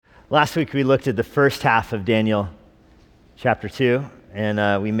Last week we looked at the first half of Daniel chapter 2,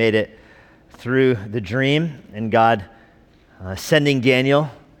 and we made it through the dream and God sending Daniel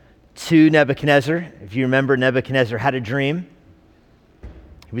to Nebuchadnezzar. If you remember, Nebuchadnezzar had a dream.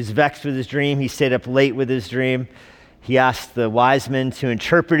 He was vexed with his dream. He stayed up late with his dream. He asked the wise men to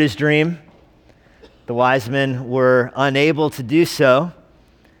interpret his dream. The wise men were unable to do so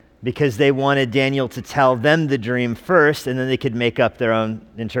because they wanted Daniel to tell them the dream first, and then they could make up their own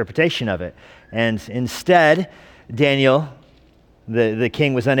interpretation of it. And instead, Daniel, the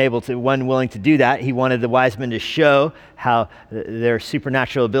king, was unwilling to do that. He wanted the wise men to show how their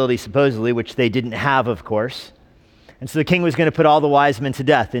supernatural ability, supposedly, which they didn't have, of course. And so the king was going to put all the wise men to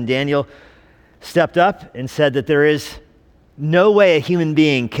death. And Daniel stepped up and said that there is no way a human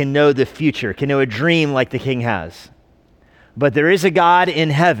being can know the future, can know a dream like the king has. But there is a God in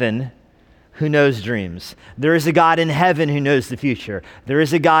heaven who knows dreams. There is a God in heaven who knows the future. There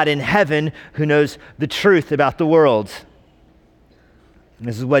is a God in heaven who knows the truth about the world.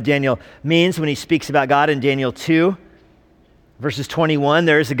 This is what Daniel means when he speaks about God in Daniel 2, verses 21.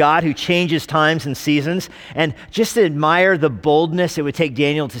 There is a God who changes times and seasons. And just to admire the boldness it would take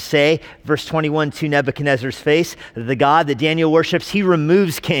Daniel to say, verse 21 to Nebuchadnezzar's face, that the God that Daniel worships, he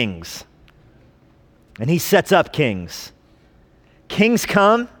removes kings and he sets up kings. Kings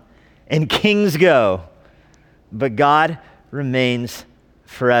come and kings go, but God remains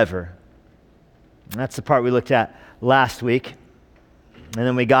forever. And that's the part we looked at last week. And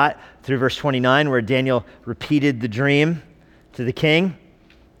then we got through verse 29 where Daniel repeated the dream to the king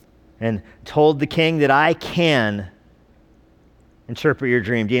and told the king that I can interpret your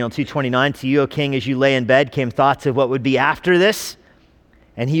dream. Daniel 2:29, to you, O king, as you lay in bed, came thoughts of what would be after this,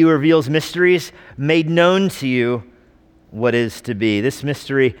 and he who reveals mysteries made known to you what is to be. This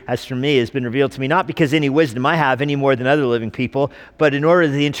mystery, as for me, has been revealed to me, not because any wisdom I have any more than other living people, but in order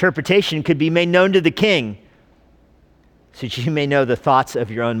that the interpretation could be made known to the king, so that you may know the thoughts of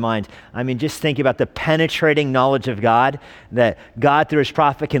your own mind. I mean, just think about the penetrating knowledge of God, that God through his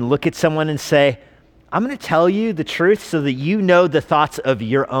prophet can look at someone and say, I'm going to tell you the truth so that you know the thoughts of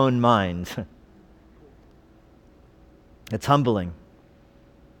your own mind. It's humbling.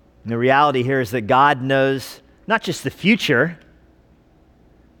 And the reality here is that God knows not just the future,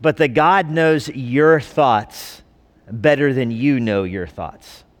 but that God knows your thoughts better than you know your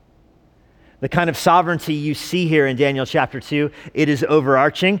thoughts. The kind of sovereignty you see here in Daniel chapter 2, it is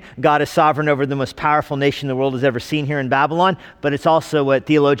overarching. God is sovereign over the most powerful nation the world has ever seen here in Babylon, but it's also what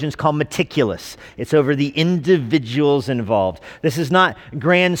theologians call meticulous. It's over the individuals involved. This is not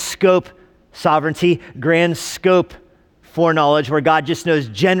grand scope sovereignty, grand scope foreknowledge where God just knows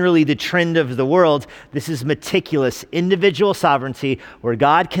generally the trend of the world. This is meticulous individual sovereignty where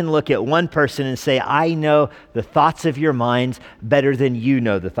God can look at one person and say, I know the thoughts of your mind better than you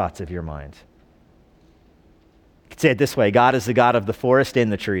know the thoughts of your mind. You could say it this way: God is the God of the forest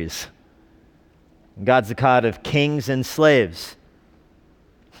and the trees. God's the God of kings and slaves.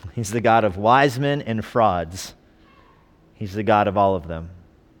 He's the God of wise men and frauds. He's the God of all of them.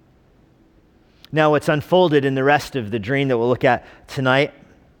 Now, what's unfolded in the rest of the dream that we'll look at tonight,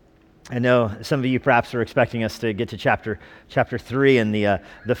 I know some of you perhaps are expecting us to get to chapter 3 and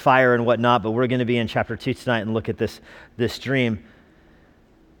the fire and whatnot, but we're going to be in chapter 2 tonight and look at this dream.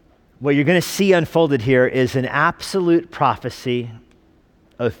 What you're going to see unfolded here is an absolute prophecy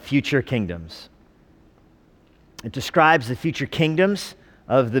of future kingdoms. It describes the future kingdoms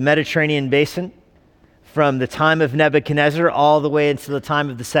of the Mediterranean basin, from the time of Nebuchadnezzar all the way until the time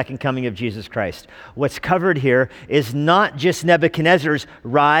of the second coming of Jesus Christ. What's covered here is not just Nebuchadnezzar's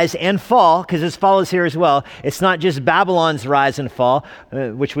rise and fall, because his fall is here as well. It's not just Babylon's rise and fall,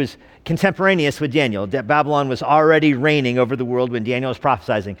 which was contemporaneous with Daniel. Babylon was already reigning over the world when Daniel was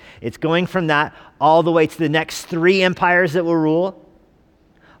prophesying. It's going from that all the way to the next 3 empires that will rule,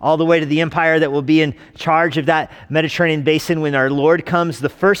 all the way to the empire that will be in charge of that Mediterranean basin when our Lord comes the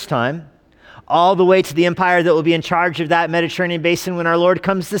first time, all the way to the empire that will be in charge of that Mediterranean basin when our Lord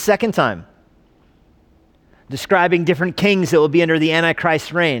comes the second time, describing different kings that will be under the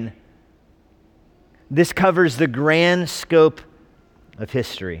Antichrist reign. This covers the grand scope of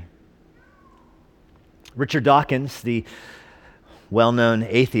history. Richard Dawkins, the well-known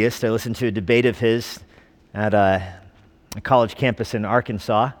atheist, I listened to a debate of his at a college campus in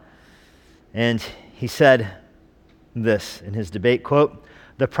Arkansas, and he said this in his debate, quote,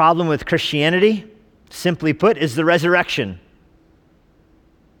 "The problem with Christianity, simply put, is the resurrection.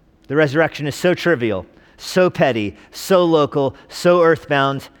 The resurrection is so trivial, so petty, so local, so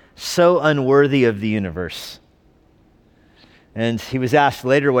earthbound, so unworthy of the universe." And he was asked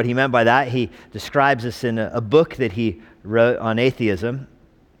later what he meant by that. He describes this in a book that he wrote on atheism.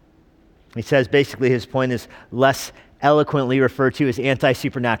 He says basically his point is less eloquently referred to as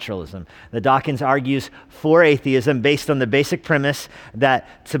anti-supernaturalism. The Dawkins argues for atheism based on the basic premise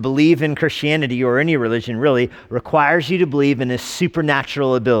that to believe in Christianity, or any religion really, requires you to believe in a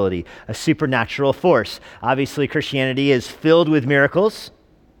supernatural ability, a supernatural force. Obviously, Christianity is filled with miracles.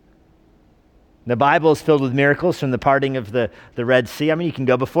 The Bible is filled with miracles, from the parting of the Red Sea. I mean, you can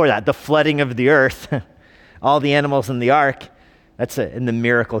go before that. The flooding of the earth, all the animals in the ark, that's in the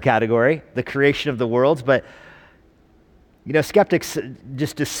miracle category. The creation of the worlds. But skeptics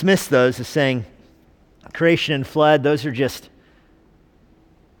just dismiss those as saying creation and flood, those are just,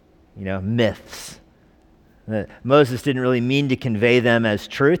 myths. Moses didn't really mean to convey them as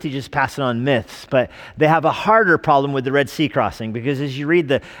truth. He just passed it on myths. But they have a harder problem with the Red Sea crossing, because as you read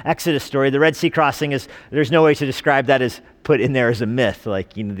the Exodus story, the Red Sea crossing there's no way to describe that as put in there as a myth.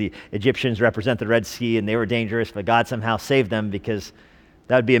 Like, the Egyptians represent the Red Sea and they were dangerous, but God somehow saved them, because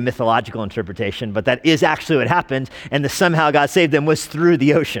that would be a mythological interpretation, but that is actually what happened, and the somehow God saved them was through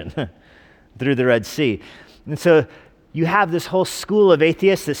the ocean, through the Red Sea. And so you have this whole school of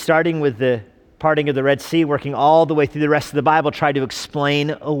atheists that, starting with the parting of the Red Sea, working all the way through the rest of the Bible, try to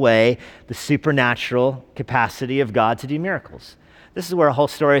explain away the supernatural capacity of God to do miracles. This is where a whole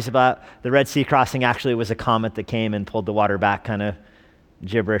story is about the Red Sea crossing. Actually, it was a comet that came and pulled the water back, kind of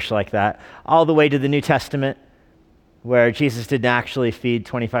gibberish like that, all the way to the New Testament, where Jesus didn't actually feed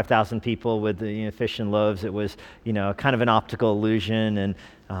 25,000 people with fish and loaves. It was, kind of an optical illusion.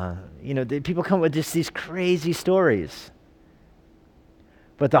 And, people come with just these crazy stories.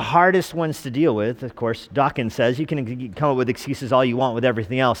 But the hardest ones to deal with, of course, Dawkins says, you can come up with excuses all you want with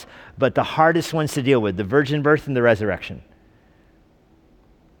everything else, but the hardest ones to deal with, the virgin birth and the resurrection.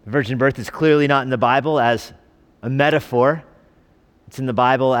 The virgin birth is clearly not in the Bible as a metaphor. It's in the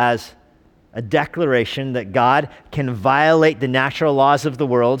Bible as a declaration that God can violate the natural laws of the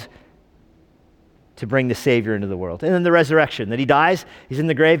world to bring the Savior into the world. And then the resurrection, that he dies, he's in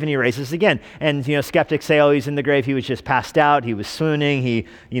the grave, and he raises again. And, skeptics say, oh, he's in the grave, he was just passed out, he was swooning, he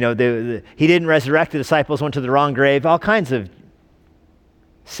didn't resurrect, the disciples went to the wrong grave, all kinds of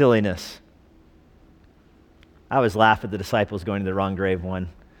silliness. I always laugh at the disciples going to the wrong grave one.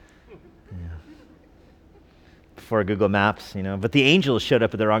 Before Google Maps, but the angels showed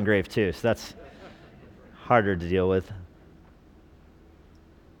up at the wrong grave too, so that's harder to deal with.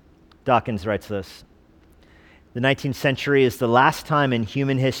 Dawkins writes this: the 19th century is the last time in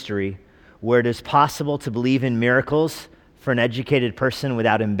human history where it is possible to believe in miracles for an educated person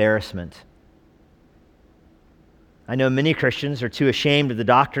without embarrassment. I know many Christians are too ashamed of the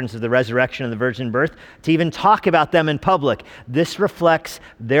doctrines of the resurrection and the virgin birth to even talk about them in public. This reflects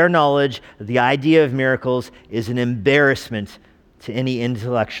their knowledge that the idea of miracles is an embarrassment to any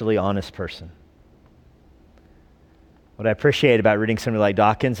intellectually honest person. What I appreciate about reading somebody like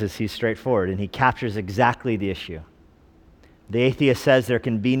Dawkins is he's straightforward, and he captures exactly the issue. The atheist says there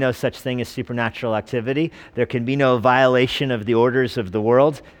can be no such thing as supernatural activity. There can be no violation of the orders of the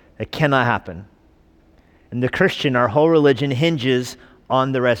world. It cannot happen. And the Christian, our whole religion hinges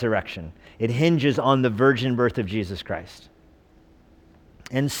on the resurrection. It hinges on the virgin birth of Jesus Christ.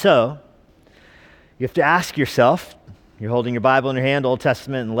 And so, you have to ask yourself, you're holding your Bible in your hand, Old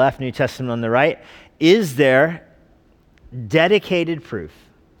Testament on the left, New Testament on the right, is there dedicated proof,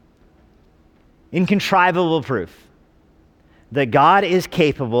 incontrivable proof, that God is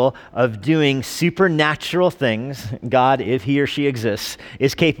capable of doing supernatural things? God, if he or she exists,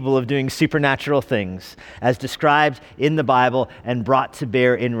 is capable of doing supernatural things as described in the Bible and brought to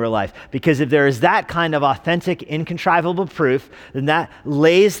bear in real life. Because if there is that kind of authentic, incontrivable proof, then that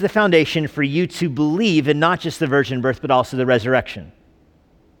lays the foundation for you to believe in not just the virgin birth, but also the resurrection.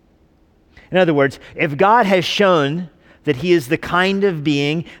 In other words, if God has shown that he is the kind of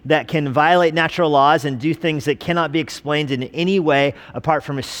being that can violate natural laws and do things that cannot be explained in any way apart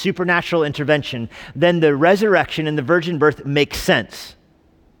from a supernatural intervention, then the resurrection and the virgin birth make sense.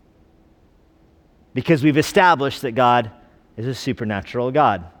 Because we've established that God is a supernatural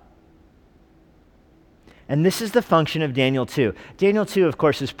God. And this is the function of Daniel 2. Daniel 2, of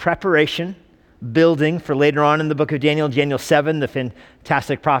course, is preparation, building for later on in the book of Daniel. Daniel 7, the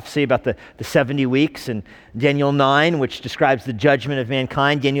fantastic prophecy about the 70 weeks, and Daniel 9, which describes the judgment of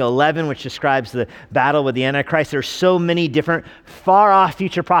mankind. Daniel 11, which describes the battle with the Antichrist. There are so many different far-off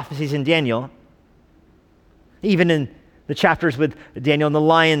future prophecies in Daniel. Even in the chapters with Daniel in the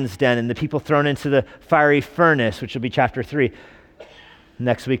lion's den and the people thrown into the fiery furnace, which will be chapter 3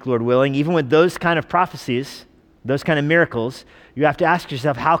 next week, Lord willing. Even with those kind of prophecies, those kind of miracles, you have to ask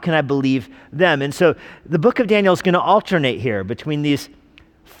yourself, how can I believe them? And so the book of Daniel is going to alternate here between these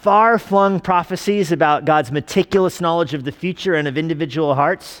far-flung prophecies about God's meticulous knowledge of the future and of individual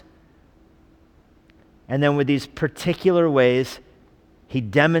hearts, And then with these particular ways, he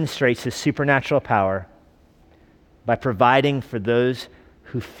demonstrates his supernatural power by providing for those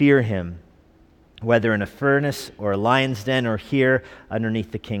who fear him, whether in a furnace or a lion's den or here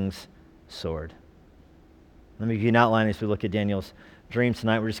underneath the king's sword. Let me give you an outline as we look at Daniel's dream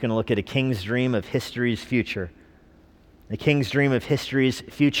tonight. We're just going to look at a king's dream of history's future. The king's dream of history's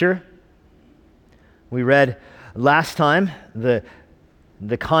future. We read last time the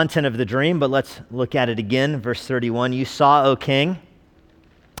content of the dream, but let's look at it again. Verse 31, you saw, O king,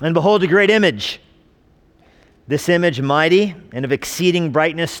 and behold, a great image. This image, mighty and of exceeding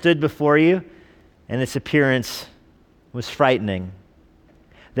brightness, stood before you, and its appearance was frightening.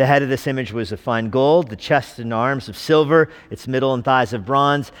 The head of this image was of fine gold, the chest and arms of silver, its middle and thighs of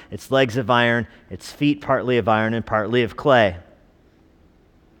bronze, its legs of iron, its feet partly of iron and partly of clay.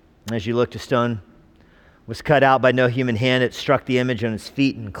 As you looked, a stone was cut out by no human hand. It struck the image on its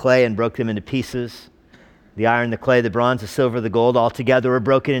feet and clay and broke them into pieces. The iron, the clay, the bronze, the silver, the gold, all together were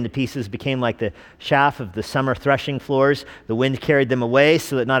broken into pieces, became like the chaff of the summer threshing floors. The wind carried them away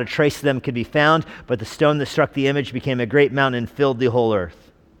so that not a trace of them could be found, but the stone that struck the image became a great mountain and filled the whole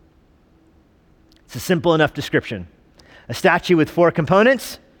earth. It's a simple enough description. A statue with four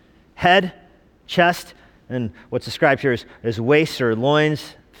components: head, chest, and what's described here is waist or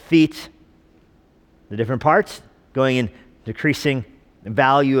loins, feet. The different parts going in decreasing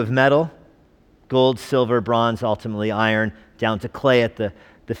value of metal: gold, silver, bronze, ultimately iron, down to clay at the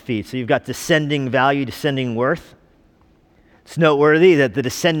feet. So you've got descending value, descending worth. It's noteworthy that the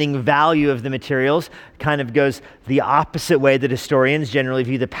descending value of the materials kind of goes the opposite way that historians generally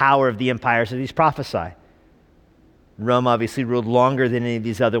view the power of the empires that these prophesy. Rome obviously ruled longer than any of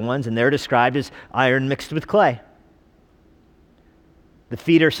these other ones, and they're described as iron mixed with clay. The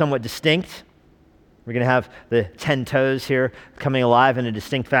feet are somewhat distinct. We're going to have the 10 toes here coming alive in a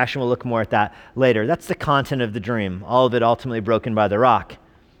distinct fashion. We'll look more at that later. That's the content of the dream, all of it ultimately broken by the rock.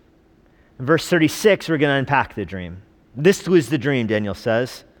 In verse 36, we're going to unpack the dream. This was the dream, Daniel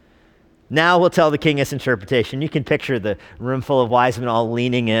says. Now we'll tell the king its interpretation. You can picture the room full of wise men all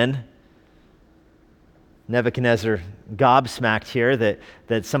leaning in. Nebuchadnezzar gobsmacked here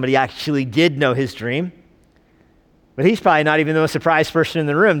that somebody actually did know his dream. But he's probably not even the most surprised person in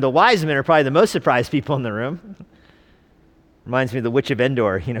the room. The wise men are probably the most surprised people in the room. Reminds me of the Witch of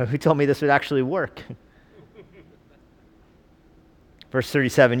Endor. Who told me this would actually work? Verse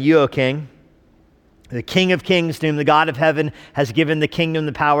 37, you, O king, the King of kings, to whom the God of heaven has given the kingdom,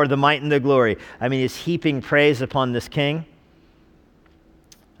 the power, the might, and the glory. I mean, he's heaping praise upon this king.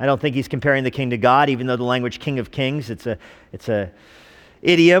 I don't think he's comparing the king to God, even though the language King of Kings, it's a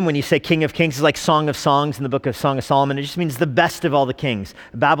idiom. When you say King of Kings, it's like Song of Songs in the book of Song of Solomon. It just means the best of all the kings.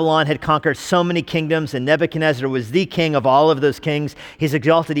 Babylon had conquered so many kingdoms, and Nebuchadnezzar was the king of all of those kings. He's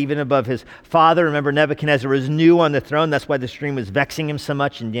exalted even above his father. Remember, Nebuchadnezzar was new on the throne. That's why this dream was vexing him so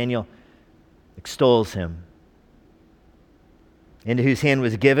much, and Daniel extols him. Into whose hand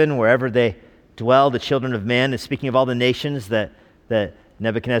was given, wherever they dwell, the children of man. And speaking of all the nations that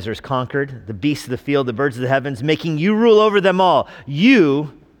Nebuchadnezzar has conquered, the beasts of the field, the birds of the heavens, making you rule over them all.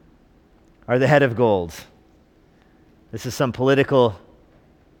 You are the head of gold. This is some political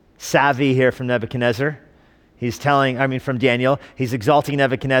savvy here from Nebuchadnezzar. From Daniel, he's exalting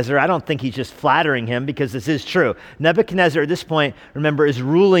Nebuchadnezzar. I don't think he's just flattering him, because this is true. Nebuchadnezzar at this point, remember, is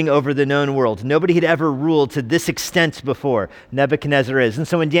ruling over the known world. Nobody had ever ruled to this extent before. Nebuchadnezzar is. And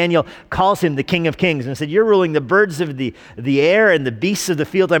so when Daniel calls him the King of Kings and said, you're ruling the birds of the air and the beasts of the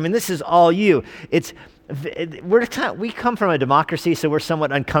field, I mean, this is all you. We come from a democracy, so we're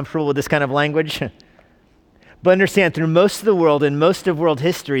somewhat uncomfortable with this kind of language. But understand, through most of the world and most of world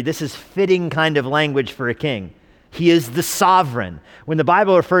history, this is fitting kind of language for a king. He is the sovereign. When the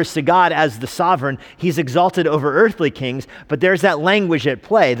Bible refers to God as the sovereign, he's exalted over earthly kings, but there's that language at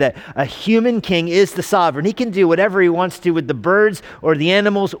play that a human king is the sovereign. He can do whatever he wants to with the birds or the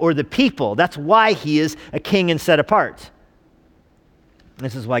animals or the people. That's why he is a king and set apart.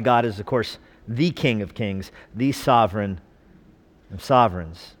 This is why God is, of course, the King of kings, the sovereign of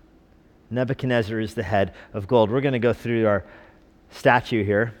sovereigns. Nebuchadnezzar is the head of gold. We're going to go through our statue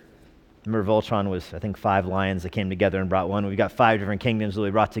here. Remember, Voltron was, I think, 5 lions that came together and brought one. We've got 5 different kingdoms that we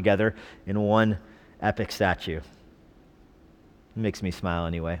brought together in one epic statue. It makes me smile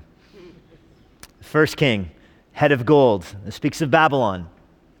anyway. First king, head of gold. It speaks of Babylon.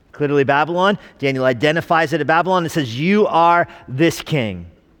 Clearly Babylon. Daniel identifies it at Babylon and says, you are this king.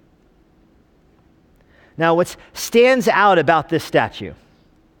 Now, what stands out about this statue,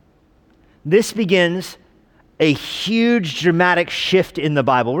 this begins a huge dramatic shift in the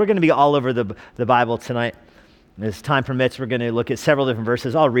Bible. We're going to be all over the Bible tonight. As time permits, we're going to look at several different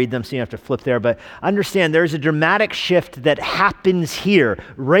verses. I'll read them so you don't have to flip there, but understand there's a dramatic shift that happens here,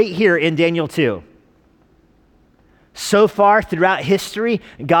 right here in Daniel 2. So far throughout history,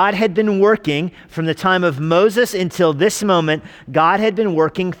 God had been working from the time of Moses until this moment. God had been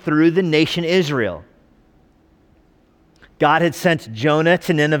working through the nation Israel. God had sent Jonah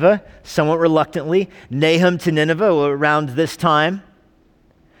to Nineveh, somewhat reluctantly, Nahum to Nineveh around this time.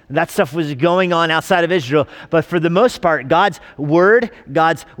 That stuff was going on outside of Israel, but for the most part, God's word,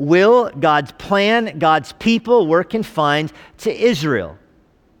 God's will, God's plan, God's people were confined to Israel.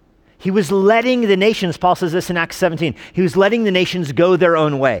 He was letting the nations, Paul says this in Acts 17, he was letting the nations go their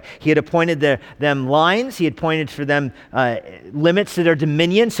own way. He had appointed them lines, he had appointed for them limits to their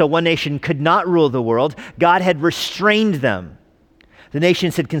dominion, so one nation could not rule the world. God had restrained them. The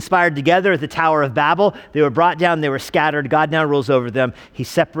nations had conspired together at the Tower of Babel. They were brought down, they were scattered. God now rules over them. He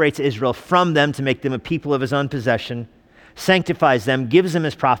separates Israel from them to make them a people of his own possession, sanctifies them, gives them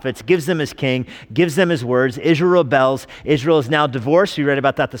his prophets, gives them his king, gives them his words. Israel rebels. Israel is now divorced. We read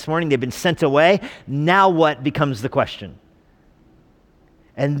about that this morning. They've been sent away. Now what becomes the question?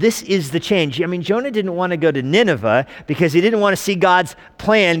 And this is the change. I mean, Jonah didn't want to go to Nineveh because he didn't want to see God's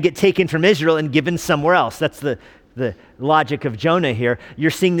plan get taken from Israel and given somewhere else. That's the logic of Jonah here.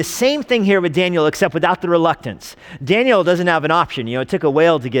 You're seeing the same thing here with Daniel, except without the reluctance. Daniel doesn't have an option. It took a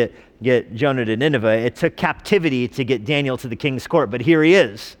whale to get Jonah to Nineveh. It took captivity to get Daniel to the king's court, but here he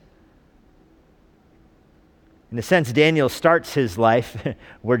is. In a sense, Daniel starts his life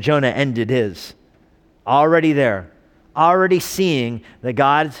where Jonah ended his. Already there. Already seeing that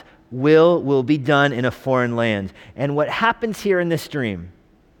God's will be done in a foreign land. And what happens here in this dream,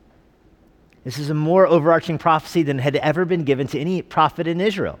 this is a more overarching prophecy than had ever been given to any prophet in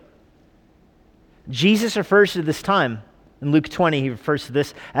Israel. Jesus refers to this time, in Luke 20, he refers to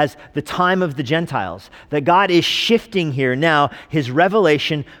this as the time of the Gentiles, that God is shifting here now his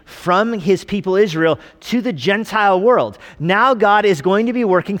revelation from his people Israel to the Gentile world. Now God is going to be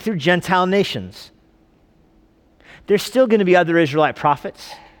working through Gentile nations. There's still going to be other Israelite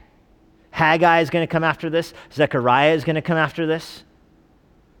prophets. Haggai is going to come after this. Zechariah is going to come after this.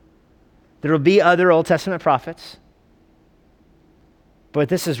 There will be other Old Testament prophets, but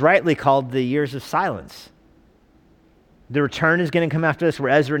this is rightly called the years of silence. The return is going to come after this, where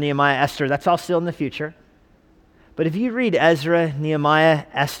Ezra, Nehemiah, Esther, that's all still in the future. But if you read Ezra, Nehemiah,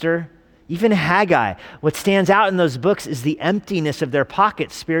 Esther, even Haggai, what stands out in those books is the emptiness of their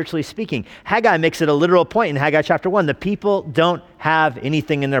pockets, spiritually speaking. Haggai makes it a literal point in Haggai chapter 1. The people don't have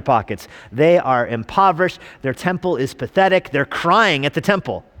anything in their pockets. They are impoverished. Their temple is pathetic. They're crying at the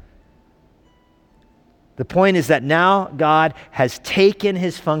temple. The point is that now God has taken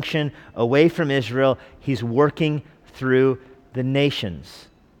his function away from Israel. He's working through the nations.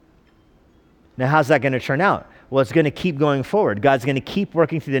 Now, how's that going to turn out? Well, it's going to keep going forward. God's going to keep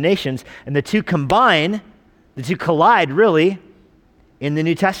working through the nations, and the two collide, really, in the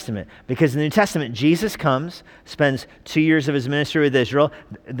New Testament. Because in the New Testament, Jesus comes, spends 2 years of his ministry with Israel,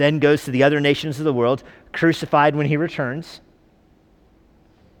 then goes to the other nations of the world, crucified when he returns.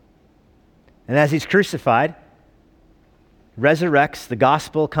 And as he's crucified, resurrects, the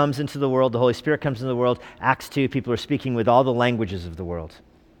gospel comes into the world, the Holy Spirit comes into the world. Acts 2, people are speaking with all the languages of the world.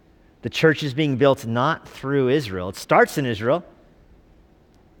 The church is being built not through Israel. It starts in Israel.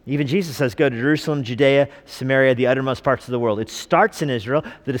 Even Jesus says, go to Jerusalem, Judea, Samaria, the uttermost parts of the world. It starts in Israel.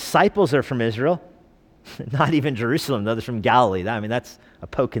 The disciples are from Israel. Not even Jerusalem, though. They're from Galilee. That's a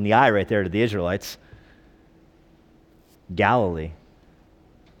poke in the eye right there to the Israelites. Galilee.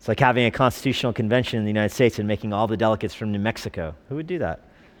 It's like having a constitutional convention in the United States and making all the delegates from New Mexico. Who would do that?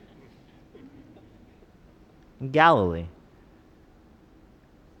 Galilee.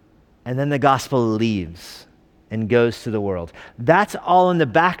 And then the gospel leaves and goes to the world. That's all in the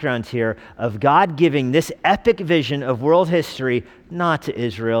background here of God giving this epic vision of world history, not to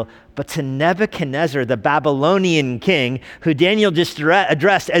Israel, but to Nebuchadnezzar, the Babylonian king, who Daniel just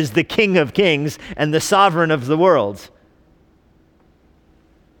addressed as the King of Kings and the sovereign of the world.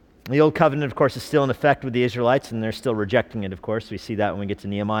 The Old Covenant, of course, is still in effect with the Israelites, and they're still rejecting it, of course. We see that when we get to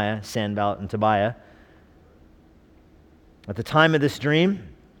Nehemiah, Sanballat, and Tobiah. At the time of this dream,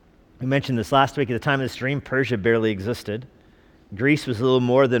 we mentioned this last week, at the time of this dream, Persia barely existed. Greece was a little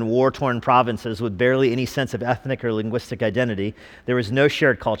more than war-torn provinces with barely any sense of ethnic or linguistic identity. There was no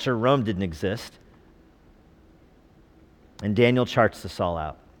shared culture. Rome didn't exist. And Daniel charts this all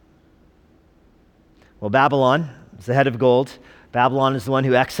out. Well, Babylon is the head of gold. Babylon is the one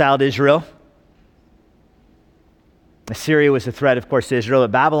who exiled Israel. Assyria was a threat, of course, to Israel,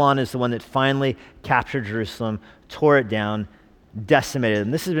 but Babylon is the one that finally captured Jerusalem, tore it down, decimated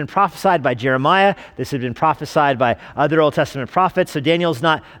them. This has been prophesied by Jeremiah. This has been prophesied by other Old Testament prophets. So Daniel's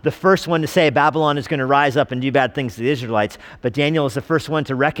not the first one to say Babylon is going to rise up and do bad things to the Israelites, but Daniel is the first one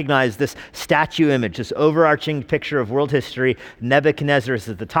to recognize this statue image, this overarching picture of world history. Nebuchadnezzar is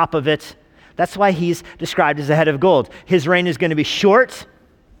at the top of it. That's why he's described as the head of gold. His reign is going to be short.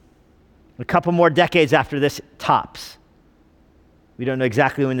 A couple more decades after this, tops. We don't know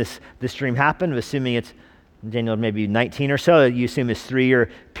exactly when this dream happened. We're assuming it's Daniel maybe 19 or so. You assume his 3-year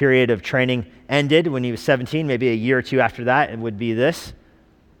period of training ended when he was 17. Maybe a year or two after that, it would be this.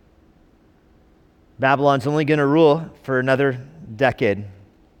 Babylon's only going to rule for another decade,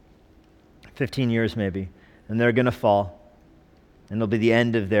 15 years maybe, and they're going to fall, and it'll be the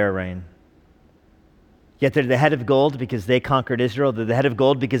end of their reign. Yet they're the head of gold because they conquered Israel. They're the head of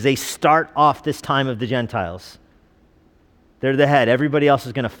gold because they start off this time of the Gentiles. They're the head. Everybody else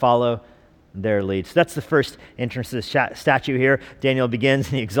is going to follow their lead. So that's the first entrance to the statue here. Daniel begins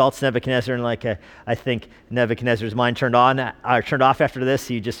and he exalts Nebuchadnezzar, and I think Nebuchadnezzar's mind turned off after this.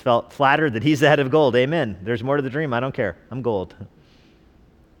 He just felt flattered that he's the head of gold. Amen. There's more to the dream. I don't care. I'm gold.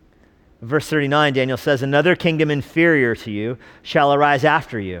 Verse 39, Daniel says, another kingdom inferior to you shall arise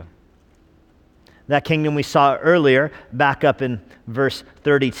after you. That kingdom we saw earlier, back up in verse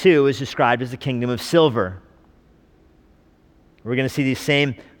 32, is described as the kingdom of silver. We're going to see these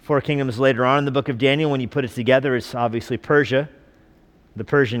same 4 kingdoms later on in the book of Daniel. When you put it together, it's obviously Persia, the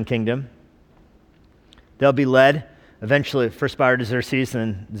Persian kingdom. They'll be led eventually first by Artaxerxes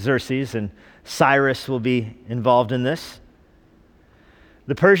and Xerxes, and Cyrus will be involved in this.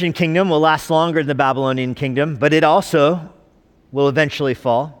 The Persian kingdom will last longer than the Babylonian kingdom, but it also will eventually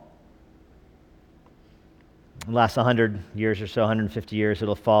fall. It'll last 100 years or so, 150 years.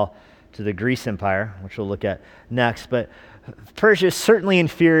 It'll fall to the Greece Empire, which we'll look at next. But Persia is certainly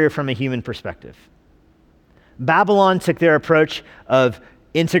inferior from a human perspective. Babylon took their approach of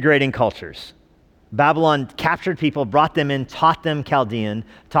integrating cultures. Babylon captured people, brought them in, taught them Chaldean,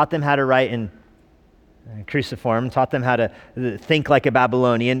 taught them how to write in cruciform, taught them how to think like a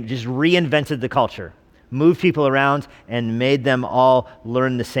Babylonian, just reinvented the culture, moved people around, and made them all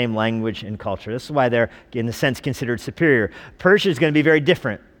learn the same language and culture. This is why they're, in a sense, considered superior. Persia is going to be very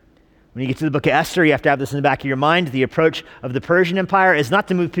different. When you get to the book of Esther, you have to have this in the back of your mind. The approach of the Persian Empire is not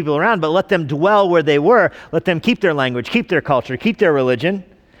to move people around, but let them dwell where they were. Let them keep their language, keep their culture, keep their religion.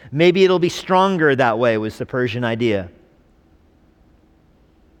 Maybe it'll be stronger that way, was the Persian idea.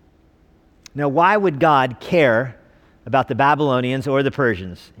 Now, why would God care about the Babylonians or the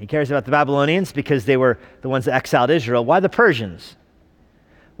Persians? He cares about the Babylonians because they were the ones that exiled Israel. Why the Persians?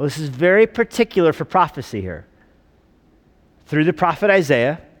 Well, this is very particular for prophecy here. Through the prophet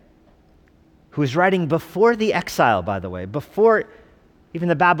Isaiah, who was writing before the exile, by the way, before even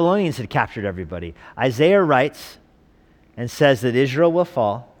the Babylonians had captured everybody. Isaiah writes and says that Israel will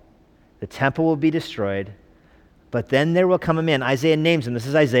fall, the temple will be destroyed, but then there will come a man. Isaiah names him. This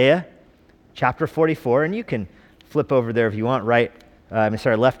is Isaiah chapter 44, and you can flip over there if you want,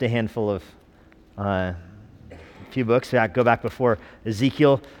 left a handful of a few books. Go back before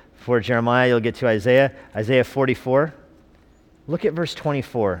Ezekiel, before Jeremiah, you'll get to Isaiah. Isaiah 44. Look at verse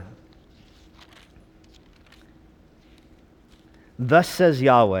 24. Thus says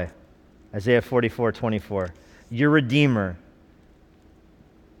Yahweh, Isaiah 44:24, your Redeemer.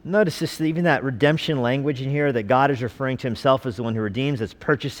 Notice this, even that redemption language in here, that God is referring to himself as the one who redeems, that's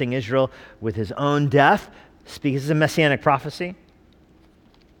purchasing Israel with his own death. This is a messianic prophecy.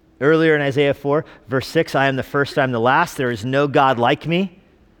 Earlier in Isaiah 4, verse 6, I am the first, I am the last, there is no God like me.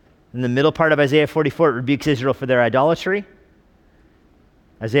 In the middle part of Isaiah 44, it rebukes Israel for their idolatry.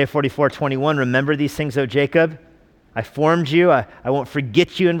 Isaiah 44:21, remember these things, O Jacob. I formed you. I won't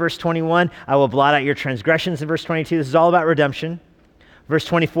forget you in verse 21. I will blot out your transgressions in verse 22. This is all about redemption. Verse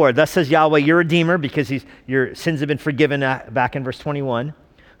 24, thus says Yahweh, your Redeemer, because your sins have been forgiven back in verse 21,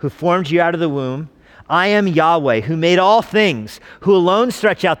 who formed you out of the womb. I am Yahweh, who made all things, who alone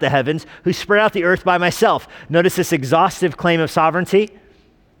stretch out the heavens, who spread out the earth by myself. Notice this exhaustive claim of sovereignty.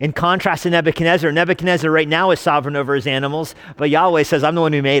 In contrast to Nebuchadnezzar, Nebuchadnezzar right now is sovereign over his animals, but Yahweh says, I'm the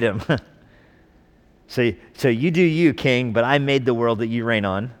one who made him. So you do you, king, but I made the world that you reign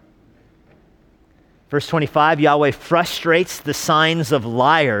on. Verse 25, Yahweh frustrates the signs of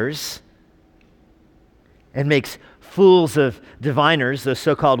liars and makes fools of diviners, those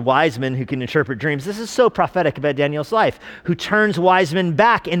so-called wise men who can interpret dreams. This is so prophetic about Daniel's life, who turns wise men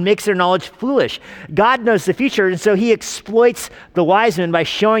back and makes their knowledge foolish. God knows the future, and so he exploits the wise men by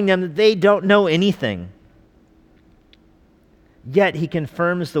showing them that they don't know anything. Yet he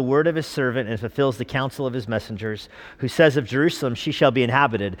confirms the word of his servant and fulfills the counsel of his messengers, who says of Jerusalem, she shall be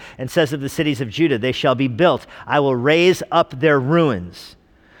inhabited, and says of the cities of Judah, they shall be built. I will raise up their ruins.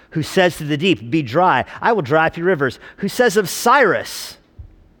 Who says to the deep, be dry, I will dry up your rivers. Who says of Cyrus,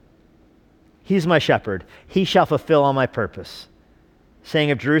 he's my shepherd, he shall fulfill all my purpose.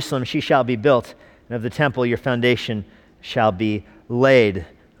 Saying of Jerusalem, she shall be built, and of the temple your foundation shall be laid.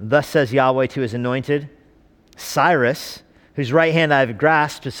 Thus says Yahweh to his anointed, Cyrus, whose right hand I have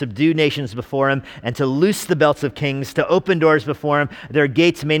grasped, to subdue nations before him, and to loose the belts of kings, to open doors before him. Their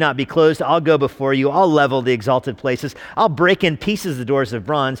gates may not be closed. I'll go before you. I'll level the exalted places. I'll break in pieces the doors of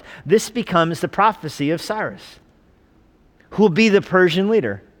bronze. This becomes the prophecy of Cyrus, who will be the Persian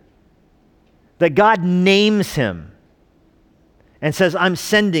leader. That God names him and says, I'm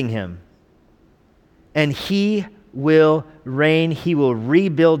sending him. And he will reign. He will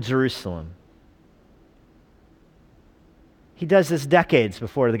rebuild Jerusalem. He does this decades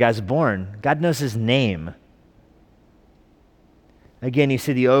before the guy's born. God knows his name. Again, you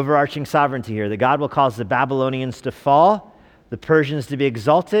see the overarching sovereignty here, that God will cause the Babylonians to fall, the Persians to be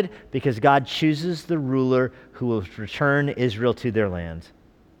exalted, because God chooses the ruler who will return Israel to their land.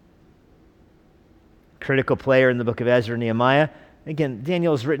 Critical player in the book of Ezra and Nehemiah. Again,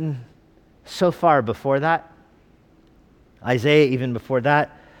 Daniel is written so far before that. Isaiah even before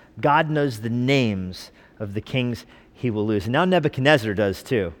that. God knows the names of the kings he will lose. And now Nebuchadnezzar does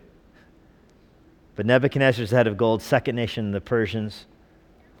too. But Nebuchadnezzar is the head of gold, second nation, the Persians.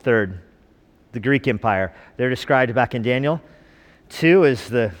 Third, the Greek Empire. They're described back in Daniel 2 as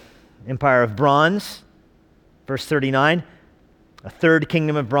the empire of bronze. Verse 39, a third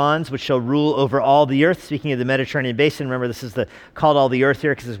kingdom of bronze, which shall rule over all the earth. Speaking of the Mediterranean basin, remember this is called all the earth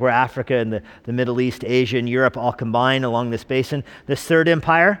here because this is where Africa and the Middle East, Asia, and Europe all combine along this basin. This third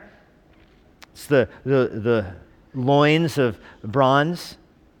empire, it's the loins of bronze.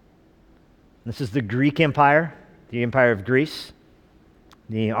 This is the Greek Empire, the Empire of Greece.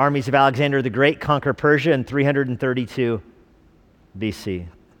 The armies of Alexander the Great conquer Persia in 332 BC.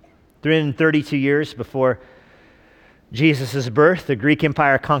 332 years before Jesus' birth, the Greek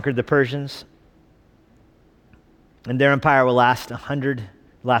Empire conquered the Persians. And their empire will last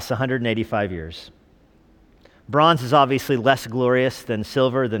 185 years. Bronze is obviously less glorious than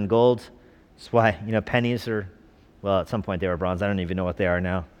silver, than gold. That's why, pennies are, well, at some point they were bronze. I don't even know what they are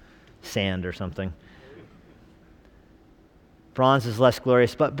now. Sand or something. Bronze is less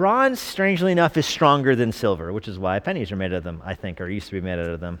glorious, but bronze, strangely enough, is stronger than silver, which is why pennies are made out of them, I think, or used to be made out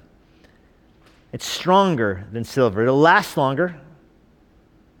of them. It's stronger than silver. It'll last longer.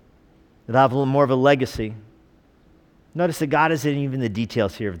 It'll have a little more of a legacy. Notice that God is in even the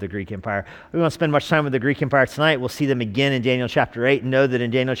details here of the Greek Empire. We won't spend much time with the Greek Empire tonight. We'll see them again in Daniel chapter 8 and know that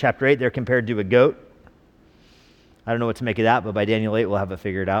in Daniel chapter 8 they're compared to a goat. I don't know what to make of that, but by Daniel 8 we'll have it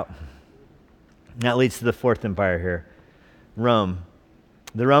figured out. And that leads to the fourth empire here, Rome.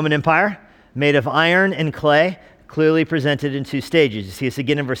 The Roman Empire, made of iron and clay, clearly presented in two stages. You see this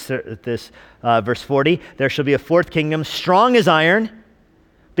again in verse 40. There shall be a fourth kingdom, strong as iron,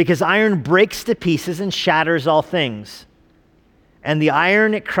 because iron breaks to pieces and shatters all things. And the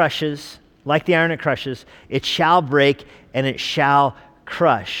iron it crushes, like the iron it crushes, it shall break and it shall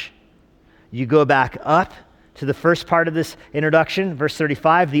crush. You go back up to the first part of this introduction, verse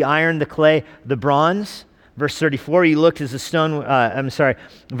 35, the iron, the clay, the bronze. Verse 34, he looked as a stone,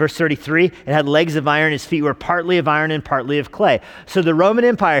 verse 33, it had legs of iron, his feet were partly of iron and partly of clay. So the Roman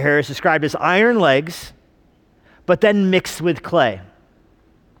Empire here is described as iron legs, but then mixed with clay.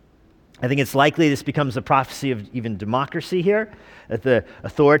 I think it's likely this becomes a prophecy of even democracy here, that the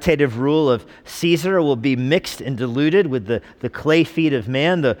authoritative rule of Caesar will be mixed and diluted with the clay feet of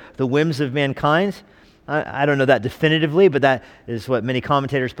man, the whims of mankind. I don't know that definitively, but that is what many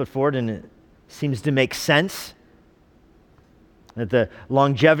commentators put forward, and it seems to make sense. That the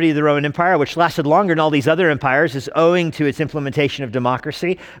longevity of the Roman Empire, which lasted longer than all these other empires, is owing to its implementation of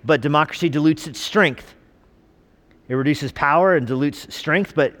democracy, but democracy dilutes its strength. It reduces power and dilutes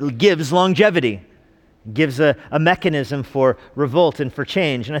strength, but gives longevity. It gives a mechanism for revolt and for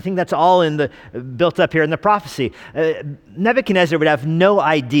change. And I think that's all built up here in the prophecy. Nebuchadnezzar would have no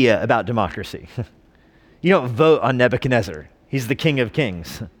idea about democracy. You don't vote on Nebuchadnezzar. He's the king of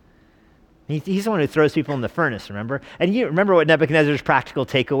kings. He's the one who throws people in the furnace, remember? And you remember what Nebuchadnezzar's practical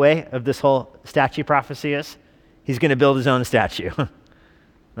takeaway of this whole statue prophecy is? He's going to build his own statue.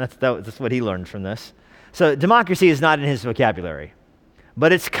 That's what he learned from this. So democracy is not in his vocabulary,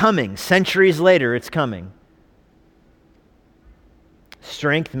 but it's coming. Centuries later, it's coming.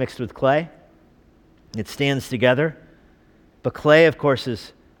 Strength mixed with clay. It stands together. But clay, of course,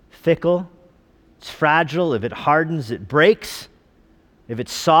 is fickle. It's fragile. If it hardens, it breaks. If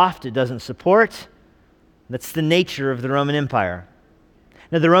it's soft, it doesn't support. That's the nature of the Roman Empire.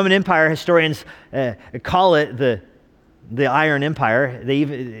 Now, the Roman Empire, historians call it the Iron Empire.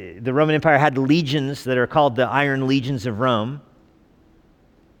 The Roman Empire had legions that are called the Iron Legions of Rome.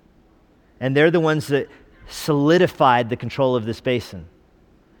 And they're the ones that solidified the control of this basin.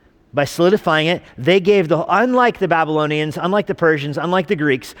 By solidifying it, they gave unlike the Babylonians, unlike the Persians, unlike the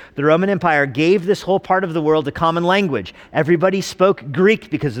Greeks, the Roman Empire gave this whole part of the world a common language. Everybody spoke Greek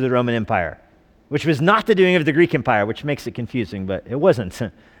because of the Roman Empire, which was not the doing of the Greek Empire, which makes it confusing, but it wasn't.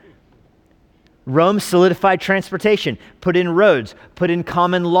 Rome solidified transportation, put in roads, put in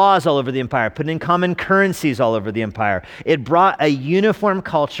common laws all over the empire, put in common currencies all over the empire. It brought a uniform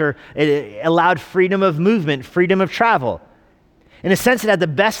culture. It allowed freedom of movement, freedom of travel. In a sense, it had the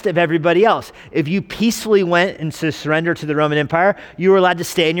best of everybody else. If you peacefully went into surrender to the Roman Empire, you were allowed to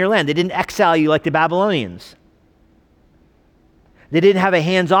stay in your land. They didn't exile you like the Babylonians. They didn't have a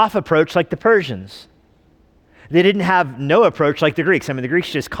hands-off approach like the Persians. They didn't have no approach like the Greeks. I mean, the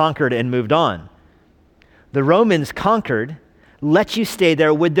Greeks just conquered and moved on. The Romans conquered, let you stay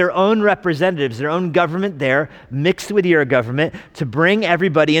there with their own representatives, their own government there, mixed with your government, to bring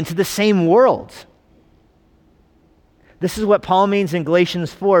everybody into the same world. This is what Paul means in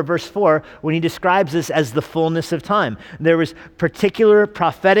Galatians 4, verse 4, when he describes this as the fullness of time. There was particular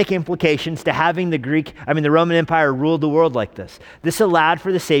prophetic implications to having the Roman Empire rule the world like this. This allowed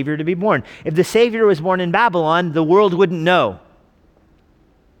for the Savior to be born. If the Savior was born in Babylon, the world wouldn't know.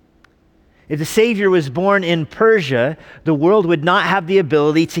 If the Savior was born in Persia, the world would not have the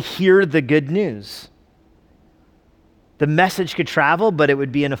ability to hear the good news. The message could travel, but it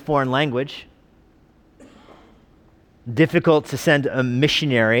would be in a foreign language. Difficult to send a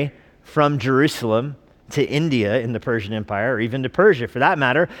missionary from Jerusalem to India in the Persian Empire, or even to Persia for that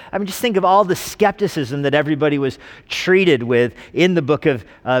matter. I mean, just think of all the skepticism that everybody was treated with in the book of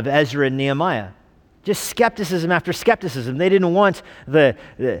Ezra and Nehemiah. Just skepticism after skepticism. They didn't want the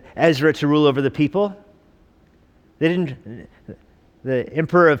Ezra to rule over the people. The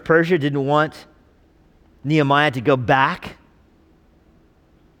emperor of Persia didn't want Nehemiah to go back.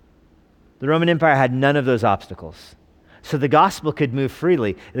 The Roman Empire had none of those obstacles. So the gospel could move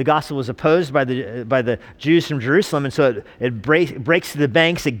freely. The gospel was opposed by the Jews from Jerusalem, and so it breaks through the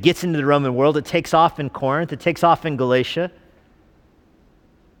banks, it gets into the Roman world, it takes off in Corinth, it takes off in Galatia,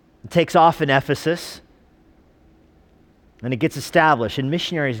 it takes off in Ephesus, and it gets established. And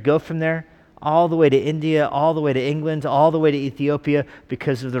missionaries go from there all the way to India, all the way to England, all the way to Ethiopia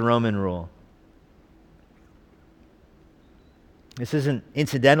because of the Roman rule. This isn't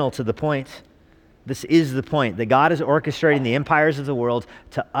incidental to the point. This is the point, that God is orchestrating the empires of the world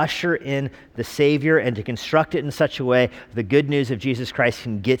to usher in the Savior and to construct it in such a way the good news of Jesus Christ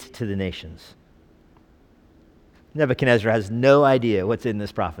can get to the nations. Nebuchadnezzar has no idea what's in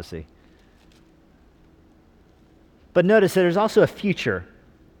this prophecy. But notice that there's also a future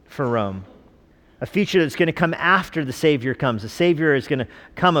for Rome, a future that's going to come after the Savior comes. The Savior is going to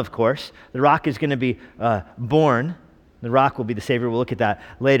come, of course. The rock is going to be born. The rock will be the Savior. We'll look at that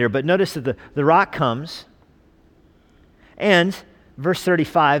later. But notice that the rock comes, and verse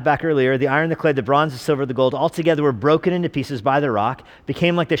 35, back earlier, the iron, the clay, the bronze, the silver, the gold, all together were broken into pieces by the rock,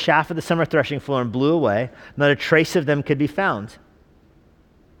 became like the shaft of the summer threshing floor and blew away. Not a trace of them could be found.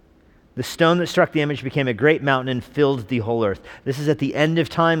 The stone that struck the image became a great mountain and filled the whole earth. This is at the end of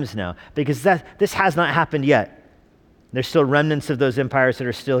times now, because this has not happened yet. There's still remnants of those empires that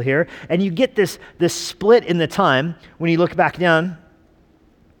are still here. And you get this split in the time when you look back down.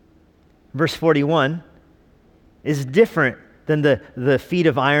 Verse 41 is different than the feet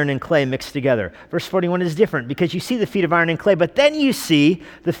of iron and clay mixed together. Verse 41 is different because you see the feet of iron and clay, but then you see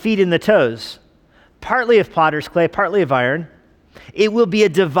the feet and the toes, partly of potter's clay, partly of iron. It will be a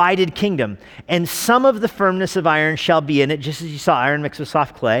divided kingdom, and some of the firmness of iron shall be in it, just as you saw iron mixed with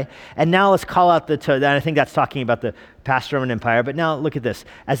soft clay. And now let's call out the toe. And I think that's talking about the past Roman Empire. But now look at this.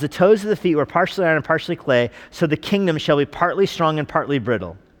 As the toes of the feet were partially iron and partially clay, so the kingdom shall be partly strong and partly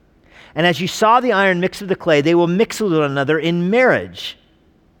brittle. And as you saw the iron mixed with the clay, they will mix with one another in marriage.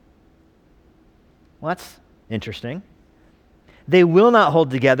 Well, that's interesting. They will not hold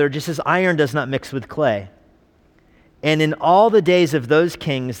together, just as iron does not mix with clay. And in all the days of those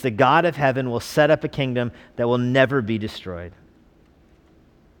kings, the God of heaven will set up a kingdom that will never be destroyed.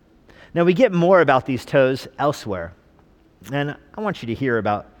 Now, we get more about these toes elsewhere. And I want you to hear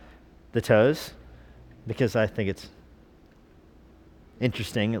about the toes because I think it's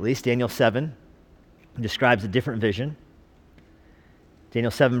interesting, at least. Daniel 7 describes a different vision. Daniel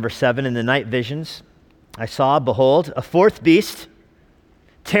 7, verse 7, in the night visions, I saw, behold, a fourth beast,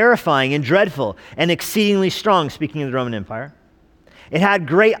 terrifying and dreadful and exceedingly strong, speaking of the Roman Empire. It had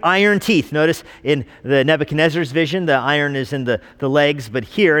great iron teeth. Notice in the Nebuchadnezzar's vision, the iron is in the legs, but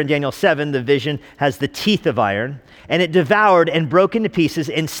here in Daniel 7, the vision has the teeth of iron. And it devoured and broke into pieces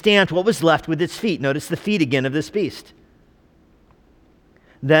and stamped what was left with its feet. Notice the feet again of this beast.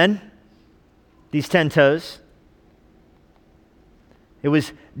 Then, these 10 toes, it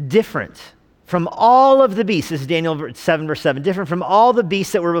was different from all of the beasts. This is Daniel 7, verse 7. Different from all the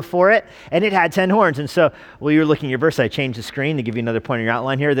beasts that were before it, and it had 10 horns. And so, while you're looking at your verse, I changed the screen to give you another point in your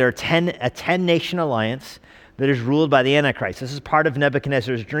outline here. There are a 10-nation alliance that is ruled by the Antichrist. This is part of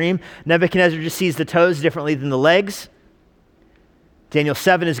Nebuchadnezzar's dream. Nebuchadnezzar just sees the toes differently than the legs. Daniel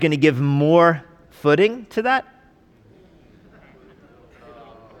 7 is going to give more footing to that.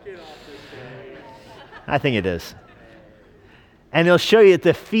 I think it is. And he'll show you that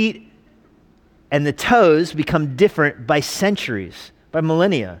the feet and the toes become different by centuries, by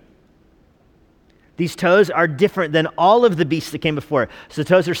millennia. These toes are different than all of the beasts that came before it. So the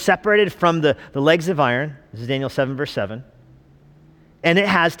toes are separated from the legs of iron. This is Daniel 7, verse 7. And it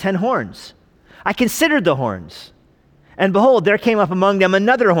has 10 horns. I considered the horns. And behold, there came up among them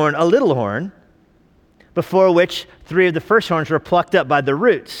another horn, a little horn, before which 3 of the first horns were plucked up by the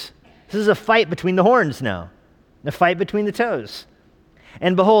roots. This is a fight between the horns now, a fight between the toes.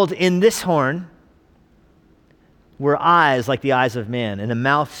 And behold, in this horn were eyes like the eyes of man, and a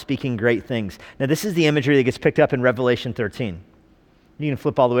mouth speaking great things. Now, this is the imagery that gets picked up in Revelation 13. You can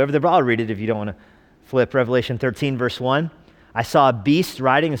flip all the way over there, but I'll read it if you don't want to flip. Revelation 13, verse 1. I saw a beast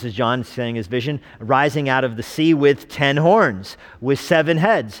riding, this is John saying his vision, rising out of the sea with 10 horns, with 7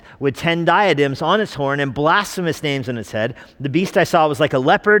 heads, with 10 diadems on its horn, and blasphemous names on its head. The beast I saw was like a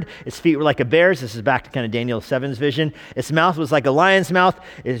leopard. Its feet were like a bear's. This is back to kind of Daniel 7's vision. Its mouth was like a lion's mouth.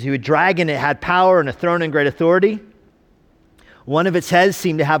 It was a dragon. It had power and a throne and great authority. One of its heads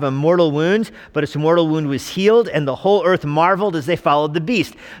seemed to have a mortal wound, but its mortal wound was healed, and the whole earth marveled as they followed the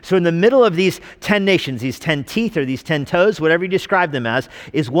beast. So in the middle of these 10 nations, these 10 teeth or these 10 toes, whatever you describe them as,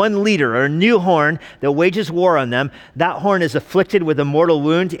 is one leader or a new horn that wages war on them. That horn is afflicted with a mortal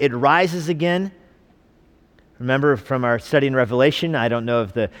wound. It rises again. Remember from our study in Revelation, I don't know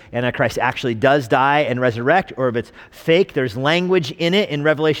if the Antichrist actually does die and resurrect or if it's fake. There's language in it in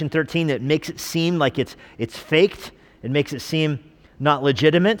Revelation 13 that makes it seem like it's faked. It makes it seem not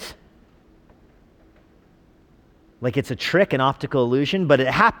legitimate, like it's a trick, an optical illusion, but it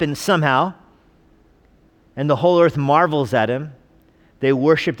happens somehow, and the whole earth marvels at him. They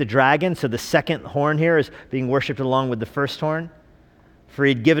worship the dragon, so the second horn here is being worshipped along with the first horn. For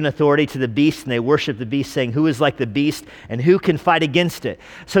he'd given authority to the beast, and they worship the beast, saying, who is like the beast, and who can fight against it?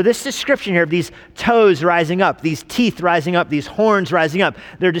 So this description here of these toes rising up, these teeth rising up, these horns rising up,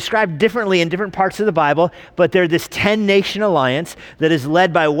 they're described differently in different parts of the Bible, but they're this 10-nation alliance that is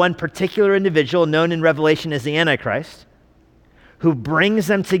led by one particular individual known in Revelation as the Antichrist, who brings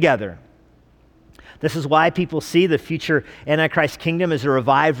them together. This is why people see the future Antichrist kingdom as a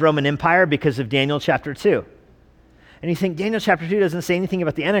revived Roman Empire because of Daniel chapter 2. And you think Daniel chapter 2 doesn't say anything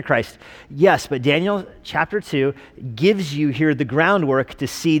about the Antichrist. Yes, but Daniel chapter 2 gives you here the groundwork to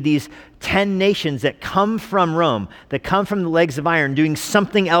see these 10 nations that come from Rome, that come from the legs of iron, doing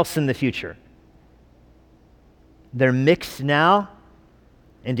something else in the future. They're mixed now.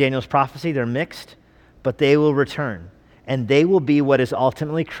 In Daniel's prophecy, they're mixed, but they will return. And they will be what is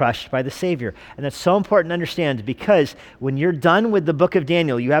ultimately crushed by the Savior. And that's so important to understand because when you're done with the book of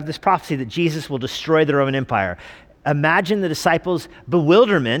Daniel, you have this prophecy that Jesus will destroy the Roman Empire. Imagine the disciples'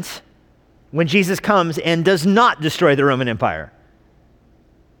 bewilderment when Jesus comes and does not destroy the Roman Empire.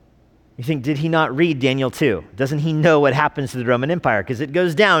 You think, did he not read Daniel 2? Doesn't he know what happens to the Roman Empire? Because it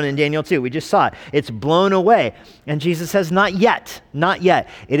goes down in Daniel 2. We just saw it. It's blown away. And Jesus says, not yet, not yet.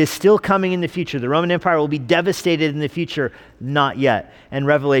 It is still coming in the future. The Roman Empire will be devastated in the future, not yet. And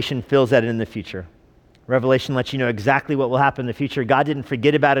Revelation fills that in the future. Revelation lets you know exactly what will happen in the future. God didn't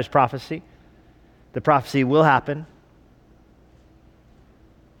forget about his prophecy. The prophecy will happen.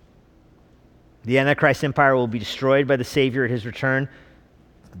 The Antichrist empire will be destroyed by the Savior at his return,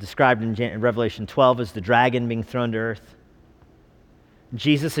 described in Revelation 12 as the dragon being thrown to earth.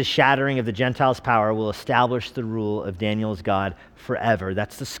 Jesus' shattering of the Gentiles' power will establish the rule of Daniel's God forever.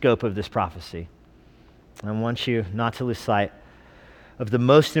 That's the scope of this prophecy. I want you not to lose sight of the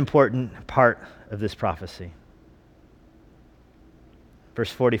most important part of this prophecy.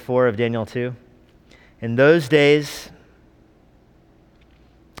 Verse 44 of Daniel 2. In those days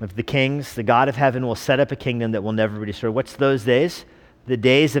of the kings, the God of heaven will set up a kingdom that will never be destroyed. What's those days? the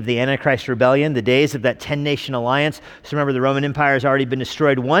days of the Antichrist rebellion, the days of that 10-nation alliance. So remember, the Roman Empire has already been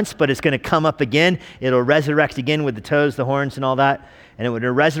destroyed once, but it's going to come up again. It'll resurrect again with the toes, the horns, and all that. And it would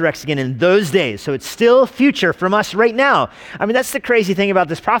resurrect again in those days. So it's still future from us right now. I mean, that's the crazy thing about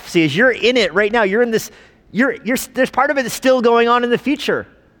this prophecy is you're in it right now. You're in this, there's part of it that's still going on in the future.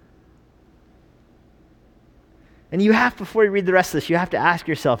 And you have, before you read the rest of this, you have to ask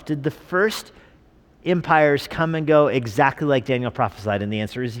yourself, did the first empires come and go exactly like Daniel prophesied? And the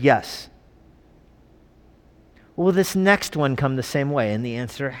answer is yes. Will this next one come the same way? And the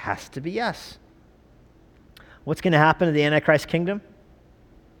answer has to be yes. What's going to happen to the Antichrist kingdom?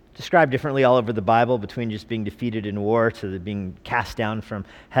 Described differently all over the Bible, between just being defeated in war to being cast down from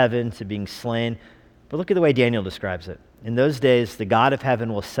heaven to being slain. But look at the way Daniel describes it. In those days, the God of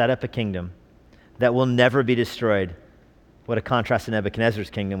heaven will set up a kingdom that will never be destroyed. What a contrast to Nebuchadnezzar's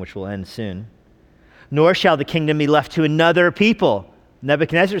kingdom, which will end soon. Nor shall the kingdom be left to another people.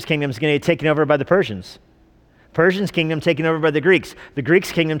 Nebuchadnezzar's kingdom is going to get taken over by the Persians. Persian's kingdom taken over by the Greeks. The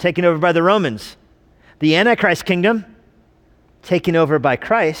Greeks' kingdom taken over by the Romans. The Antichrist kingdom taken over by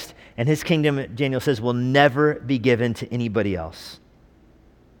Christ, and his kingdom, Daniel says, will never be given to anybody else.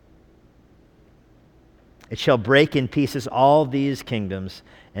 It shall break in pieces all these kingdoms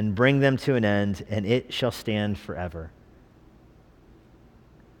and bring them to an end, and it shall stand forever.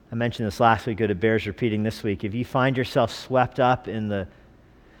 I mentioned this last week, but it bears repeating this week. If you find yourself swept up in the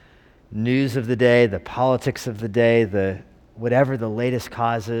news of the day, the politics of the day, whatever the latest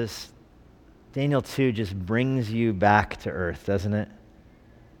cause is, Daniel 2 just brings you back to earth, doesn't it?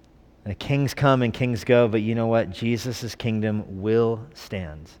 The kings come and kings go, but you know what? Jesus' kingdom will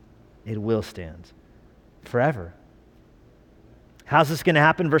stand. It will stand forever. How's this going to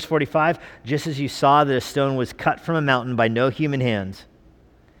happen? Verse 45, just as you saw that a stone was cut from a mountain by no human hand,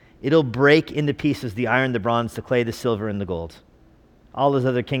 it'll break into pieces the iron, the bronze, the clay, the silver, and the gold. All those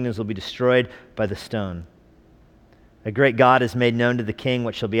other kingdoms will be destroyed by the stone. A great God has made known to the king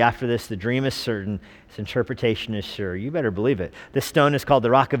what shall be after this. The dream is certain. Its interpretation is sure. You better believe it. This stone is called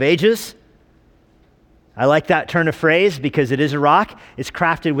the Rock of Ages. I like that turn of phrase because it is a rock. It's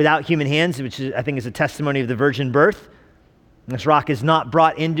crafted without human hands, which I think is a testimony of the virgin birth. This rock is not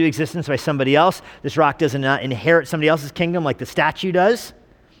brought into existence by somebody else. This rock does not inherit somebody else's kingdom like the statue does.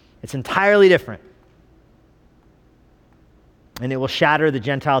 It's entirely different. And it will shatter the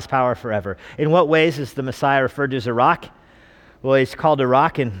Gentiles' power forever. In what ways is the Messiah referred to as a rock? Well, he's called a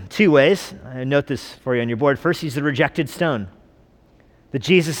rock in two ways. I note this for you on your board. First, he's the rejected stone. That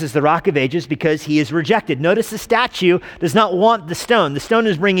Jesus is the Rock of Ages because he is rejected. Notice the statue does not want the stone. The stone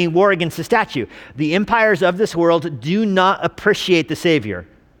is bringing war against the statue. The empires of this world do not appreciate the Savior.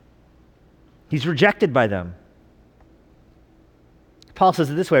 He's rejected by them. Paul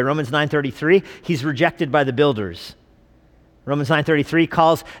says it this way, Romans 9:33, he's rejected by the builders. Romans 9:33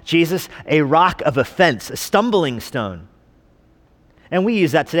 calls Jesus a rock of offense, a stumbling stone. And we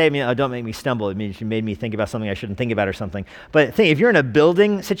use that today. I mean, oh, don't make me stumble. It means you made me think about something I shouldn't think about or something. But think, if you're in a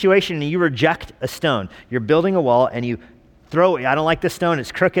building situation and you reject a stone, you're building a wall and you throw it. I don't like this stone.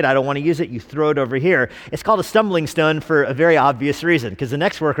 It's crooked. I don't want to use it. You throw it over here. It's called a stumbling stone for a very obvious reason, because the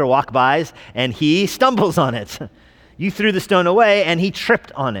next worker walks by and he stumbles on it. You threw the stone away, and he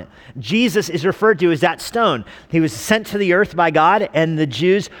tripped on it. Jesus is referred to as that stone. He was sent to the earth by God, and the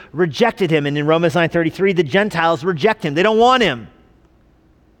Jews rejected him. And in Romans 9:33, the Gentiles reject him. They don't want him.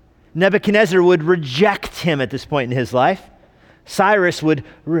 Nebuchadnezzar would reject him at this point in his life. Cyrus would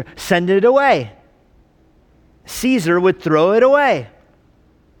send it away. Caesar would throw it away.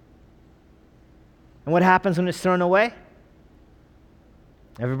 And what happens when it's thrown away?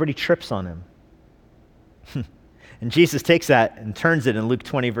 Everybody trips on him. And Jesus takes that and turns it in Luke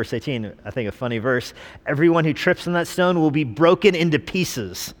 20, verse 18, I think a funny verse. Everyone who trips on that stone will be broken into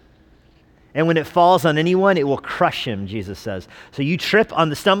pieces. And when it falls on anyone, it will crush him, Jesus says. So you trip on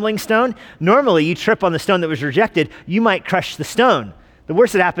the stumbling stone. Normally, you trip on the stone that was rejected, you might crush the stone. The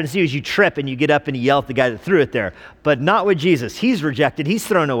worst that happens to you is you trip and you get up and you yell at the guy that threw it there. But not with Jesus. He's rejected. He's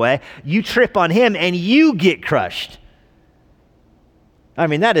thrown away. You trip on him and you get crushed. I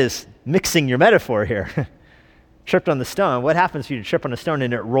mean, that is mixing your metaphor here. Tripped on the stone. What happens if you trip on a stone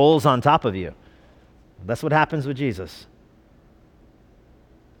and it rolls on top of you? That's what happens with Jesus.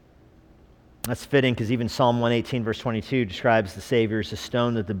 That's fitting because even Psalm 118, verse 22 describes the Savior as a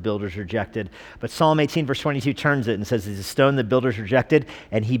stone that the builders rejected. But Psalm 18, verse 22 turns it and says he's a stone the builders rejected,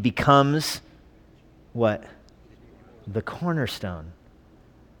 and he becomes what? The cornerstone.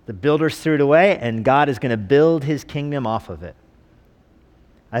 The builders threw it away, and God is going to build his kingdom off of it.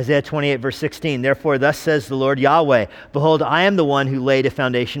 Isaiah 28, verse 16, therefore thus says the Lord Yahweh, behold, I am the one who laid a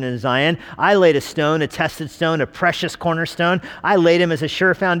foundation in Zion. I laid a stone, a tested stone, a precious cornerstone. I laid him as a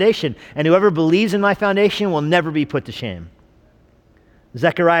sure foundation, and whoever believes in my foundation will never be put to shame.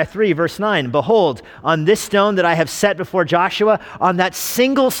 Zechariah 3, verse 9, behold, on this stone that I have set before Joshua, on that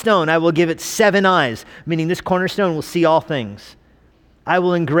single stone I will give it 7 eyes, meaning this cornerstone will see all things. I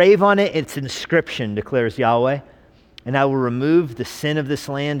will engrave on it its inscription, declares Yahweh, and I will remove the sin of this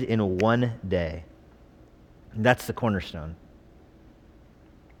land in 1 day. And that's the cornerstone.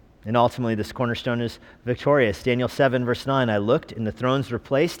 And ultimately, this cornerstone is victorious. Daniel 7, verse 9, I looked, and the thrones were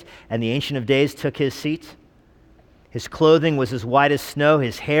placed, and the Ancient of Days took his seat. His clothing was as white as snow.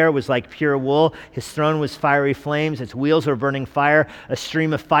 His hair was like pure wool. His throne was fiery flames. Its wheels were burning fire. A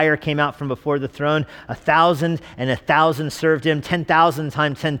stream of fire came out from before the throne. 1,000 and 1,000 served him. 10,000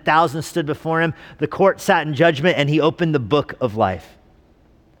 times 10,000 stood before him. The court sat in judgment, and he opened the book of life.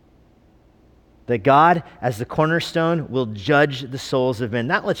 That God, as the cornerstone, will judge the souls of men.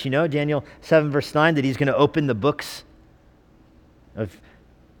 That lets you know, Daniel 7, verse 9, that he's going to open the books of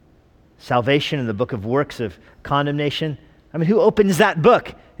salvation and the book of works of condemnation. I mean, who opens that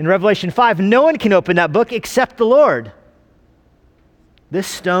book? In Revelation 5, no one can open that book except the Lord. This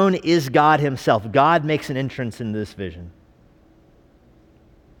stone is God himself. God makes an entrance into this vision.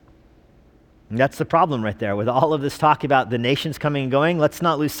 And that's the problem right there. With all of this talk about the nations coming and going, let's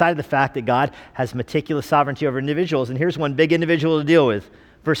not lose sight of the fact that God has meticulous sovereignty over individuals. And here's one big individual to deal with.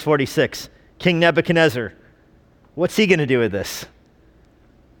 Verse 46, King Nebuchadnezzar. What's he going to do with this?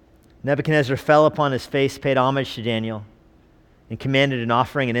 Nebuchadnezzar fell upon his face, paid homage to Daniel, and commanded an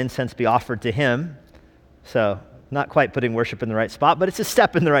offering and incense be offered to him. So, not quite putting worship in the right spot, but it's a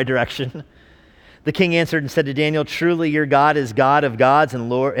step in the right direction. The king answered and said to Daniel, truly your God is God of gods and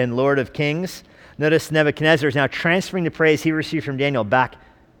Lord of kings. Notice Nebuchadnezzar is now transferring the praise he received from Daniel back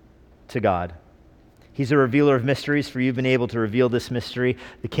to God. He's a revealer of mysteries, for you've been able to reveal this mystery.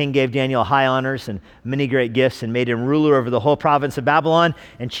 The king gave Daniel high honors and many great gifts and made him ruler over the whole province of Babylon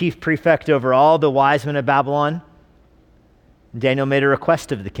and chief prefect over all the wise men of Babylon. Daniel made a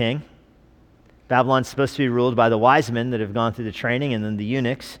request of the king. Babylon's supposed to be ruled by the wise men that have gone through the training and then the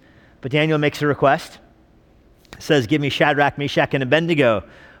eunuchs. But Daniel makes a request. It says, give me Shadrach, Meshach, and Abednego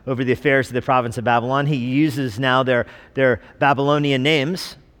over the affairs of the province of Babylon. He uses now their Babylonian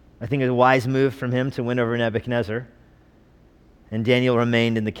names. I think it was a wise move from him to win over Nebuchadnezzar. And Daniel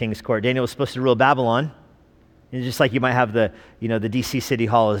remained in the king's court. Daniel was supposed to rule Babylon. And just like you might have the DC City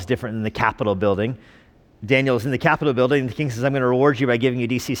Hall is different than the Capitol building. Daniel is in the Capitol building, and the king says, I'm going to reward you by giving you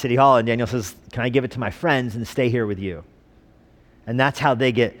DC City Hall. And Daniel says, can I give it to my friends and stay here with you? And that's how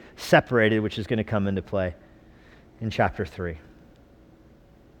they get separated, which is going to come into play in chapter 3.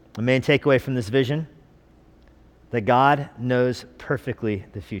 The main takeaway from this vision, that God knows perfectly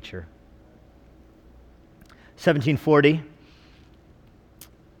the future. 1740,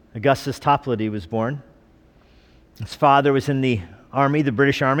 Augustus Toplady was born. His father was in the army, the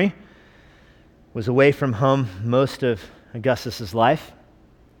British Army, was away from home most of Augustus's life.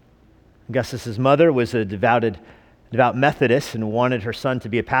 Augustus's mother was a devout Methodist and wanted her son to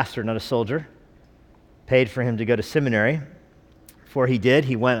be a pastor, not a soldier. Paid for him to go to seminary. Before he did,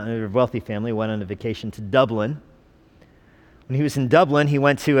 he went, a wealthy family, went on a vacation to Dublin. When he was in Dublin, he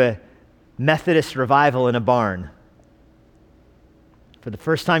went to a Methodist revival in a barn. For the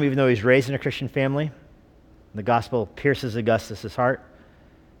first time, even though he was raised in a Christian family, the gospel pierces Augustus's heart.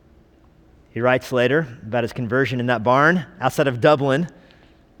 He writes later about his conversion in that barn outside of Dublin.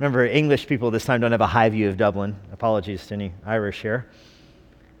 Remember, English people this time don't have a high view of Dublin. Apologies to any Irish here.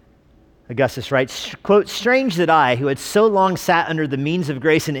 Augustus writes, quote, strange that I, who had so long sat under the means of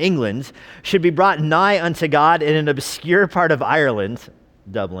grace in England, should be brought nigh unto God in an obscure part of Ireland,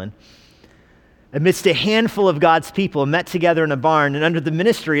 Dublin, amidst a handful of God's people met together in a barn and under the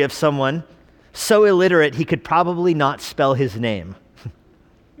ministry of someone so illiterate he could probably not spell his name.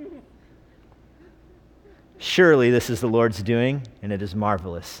 Surely this is the Lord's doing, and it is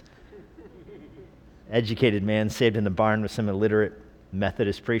marvelous. Educated man saved in the barn with some illiterate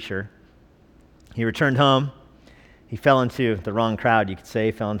Methodist preacher. He returned home. He fell into the wrong crowd, you could say.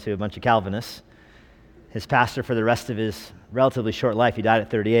 He fell into a bunch of Calvinists. His pastor for the rest of his relatively short life, he died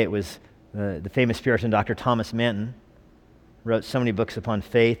at 38, was the famous Puritan Dr. Thomas Manton. Wrote so many books upon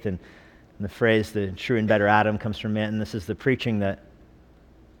faith, and the phrase, the true and better Adam, comes from Manton. This is the preaching that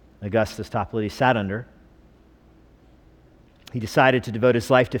Augustus Toplady sat under. He decided to devote his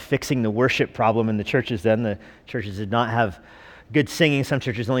life to fixing the worship problem in the churches then. The churches did not have good singing. Some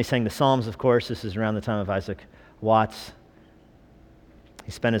churches only sang the Psalms, of course. This is around the time of Isaac Watts.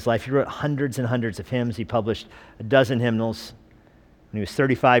 He spent his life, he wrote hundreds and hundreds of hymns. He published a dozen hymnals. When he was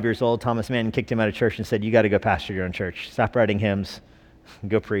 35 years old, Thomas Manton kicked him out of church and said, "You got to go pastor your own church. Stop writing hymns.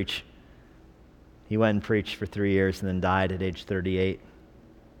 Go preach." He went and preached for 3 years and then died at age 38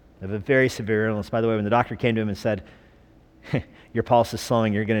 of a very severe illness. By the way, when the doctor came to him and said, "Your pulse is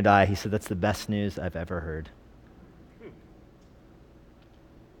slowing, you're going to die," he said, "That's the best news I've ever heard."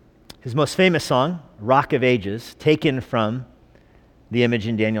 His most famous song, Rock of Ages, taken from the image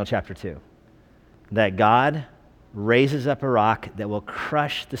in Daniel chapter 2, that God raises up a rock that will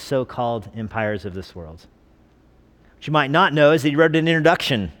crush the so-called empires of this world. What you might not know is that he wrote an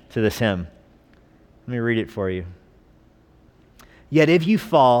introduction to this hymn. Let me read it for you. "Yet if you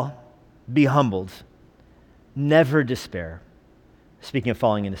fall, be humbled, never despair." Speaking of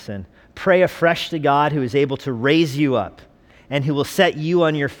falling into sin, "Pray afresh to God who is able to raise you up and who will set you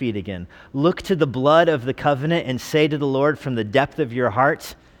on your feet again. Look to the blood of the covenant and say to the Lord from the depth of your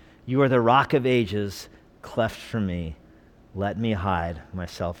heart, 'You are the rock of ages, cleft for me. Let me hide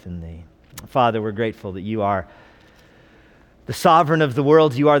myself in thee.'" Father, we're grateful that you are the sovereign of the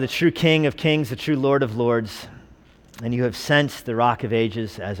world. You are the true King of kings, the true Lord of lords, and you have sent the Rock of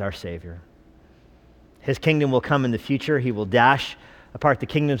Ages as our Savior. His kingdom will come in the future. He will dash apart the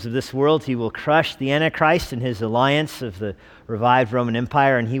kingdoms of this world. He will crush the Antichrist and his alliance of the revived Roman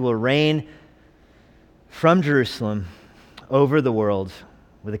Empire, and he will reign from Jerusalem over the world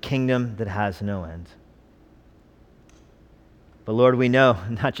with a kingdom that has no end. But Lord, we know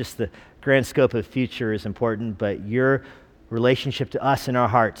not just the grand scope of the future is important, but your relationship to us in our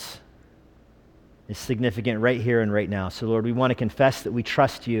hearts is significant right here and right now. So Lord, we want to confess that we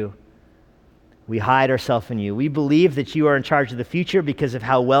trust you. We hide ourselves in you. We believe that you are in charge of the future because of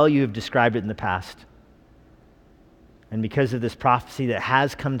how well you have described it in the past. And because of this prophecy that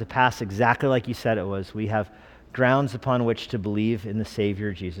has come to pass exactly like you said it was, we have grounds upon which to believe in the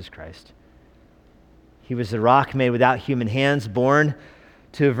Savior, Jesus Christ. He was the rock made without human hands, born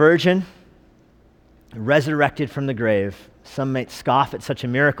to a virgin, resurrected from the grave. Some might scoff at such a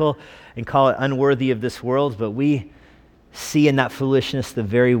miracle and call it unworthy of this world, but we see in that foolishness the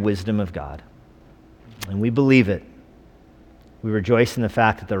very wisdom of God. And we believe it. We rejoice in the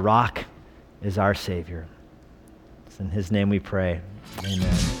fact that the rock is our Savior. It's in his name we pray.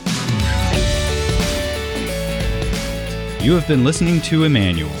 Amen. You have been listening to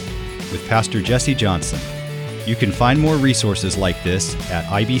Emmanuel with Pastor Jesse Johnson. You can find more resources like this at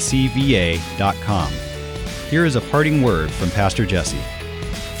ibcva.com. Here is a parting word from Pastor Jesse.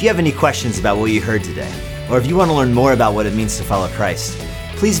 If you have any questions about what you heard today, or if you want to learn more about what it means to follow Christ,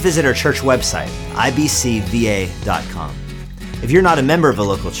 please visit our church website, ibcva.com. If you're not a member of a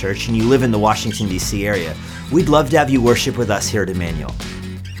local church and you live in the Washington, D.C. area, we'd love to have you worship with us here at Emmanuel.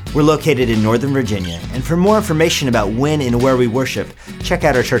 We're located in Northern Virginia, and for more information about when and where we worship, check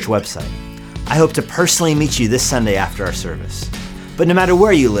out our church website. I hope to personally meet you this Sunday after our service. But no matter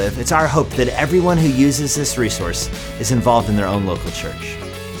where you live, it's our hope that everyone who uses this resource is involved in their own local church.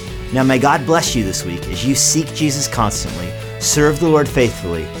 Now may God bless you this week as you seek Jesus constantly, serve the Lord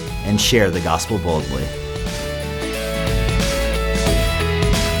faithfully, and share the gospel boldly.